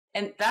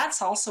And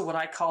that's also what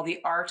I call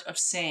the art of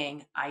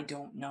saying, I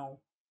don't know,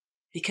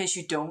 because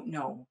you don't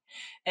know.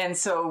 And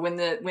so when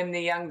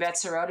the young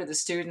vets are out, or the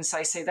students,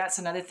 I say, that's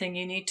another thing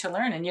you need to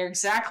learn. And you're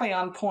exactly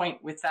on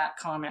point with that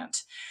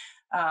comment.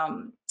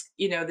 Um,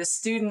 the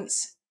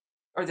students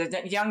or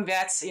the young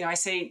vets, I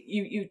say,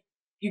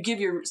 you give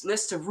your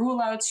list of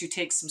rule outs, you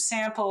take some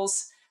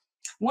samples.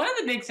 One of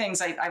the big things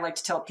I like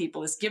to tell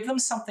people is give them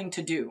something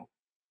to do,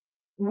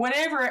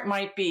 whatever it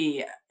might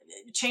be,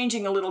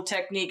 changing a little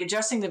technique,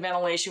 adjusting the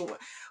ventilation,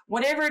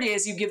 whatever it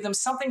is, you give them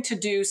something to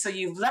do. So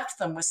you've left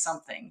them with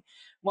something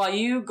while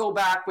you go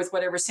back with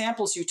whatever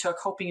samples you took,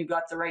 hoping you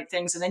got the right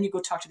things. And then you go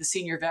talk to the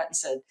senior vet and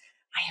said,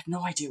 I have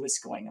no idea what's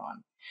going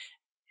on.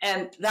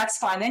 And that's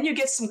fine. Then you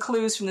get some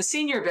clues from the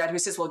senior vet who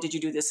says, well, did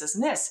you do this, this,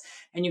 and this?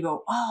 And you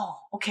go, oh,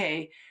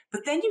 okay.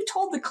 But then you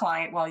told the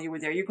client while you were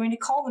there, you're going to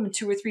call them in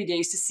 2 or 3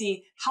 days to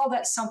see how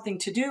that something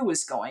to do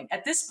was going.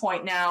 At this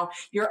point now,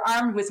 you're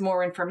armed with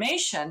more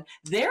information.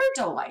 They're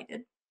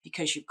delighted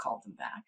because you called them back.